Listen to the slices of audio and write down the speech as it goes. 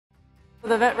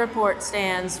The VET report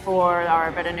stands for our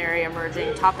Veterinary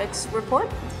Emerging Topics report,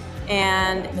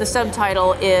 and the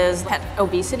subtitle is Pet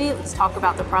Obesity. Let's talk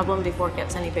about the problem before it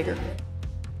gets any bigger.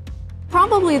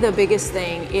 Probably the biggest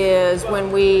thing is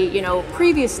when we,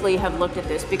 previously have looked at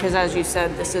this, because as you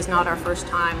said, this is not our first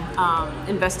time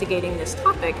investigating this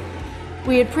topic.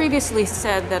 We had previously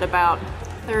said that about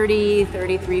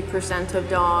 33% of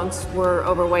dogs were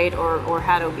overweight or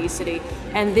had obesity.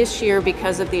 And this year,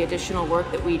 because of the additional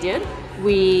work that we did,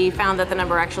 we found that the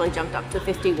number actually jumped up to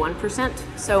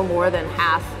 51%. So more than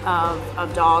half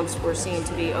of dogs were seen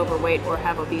to be overweight or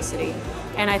have obesity.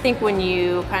 And I think when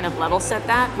you kind of level set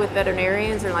that with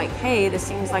veterinarians, they're like, hey, this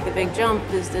seems like a big jump.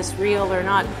 Is this real or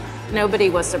not? Nobody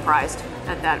was surprised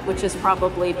at that, which is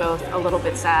probably both a little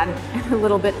bit sad and a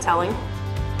little bit telling.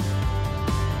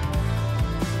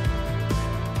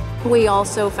 We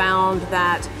also found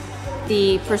that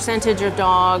the percentage of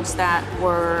dogs that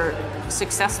were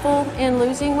successful in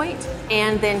losing weight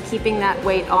and then keeping that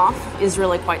weight off is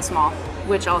really quite small,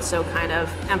 which also kind of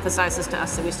emphasizes to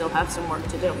us that we still have some work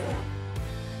to do.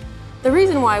 The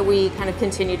reason why we kind of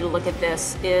continue to look at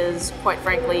this is, quite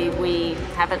frankly, we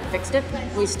haven't fixed it.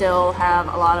 We still have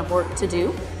a lot of work to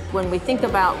do. When we think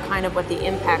about kind of what the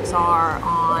impacts are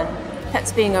on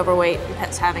pets being overweight and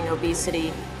pets having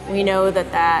obesity, we know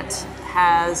that that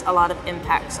has a lot of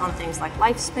impacts on things like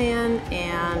lifespan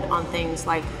and on things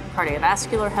like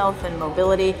cardiovascular health and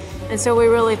mobility. And so we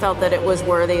really felt that it was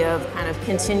worthy of kind of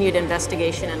continued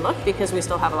investigation and look, because we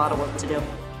still have a lot of work to do.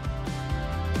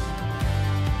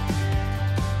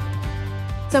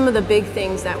 Some of the big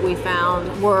things that we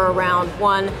found were around,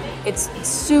 one, it's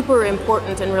super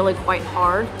important and really quite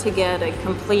hard to get a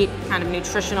complete kind of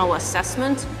nutritional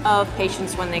assessment of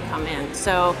patients when they come in.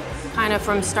 So kind of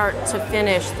from start to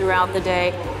finish throughout the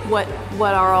day,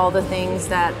 what are all the things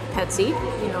that pets eat,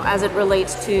 as it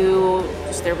relates to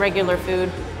just their regular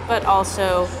food, but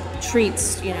also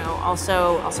treats,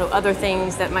 also other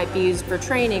things that might be used for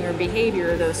training or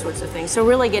behavior, those sorts of things. So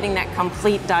really getting that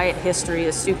complete diet history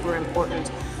is super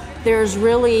important. There's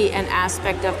really an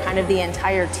aspect of kind of the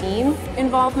entire team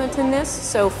involvement in this.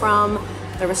 So from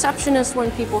the receptionist when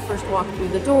people first walk through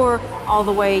the door, all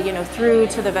the way, through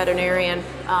to the veterinarian,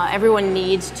 everyone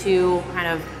needs to kind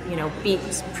of, be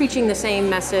preaching the same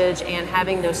message and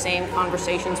having those same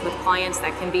conversations with clients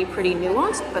that can be pretty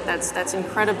nuanced, but that's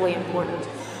incredibly important.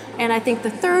 And I think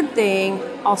the third thing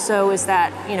also is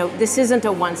that, this isn't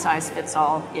a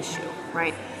one-size-fits-all issue,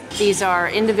 right? These are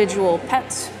individual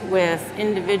pets with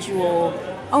individual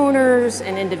owners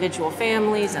and individual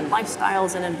families and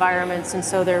lifestyles and environments, and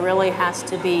so there really has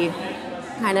to be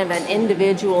kind of an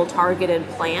individual targeted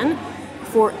plan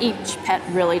for each pet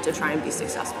really to try and be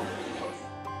successful.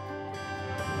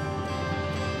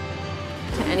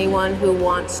 To anyone who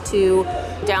wants to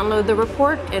download the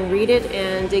report and read it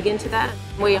and dig into that,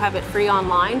 we have it free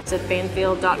online. It's at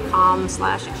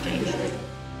banfield.com/exchange.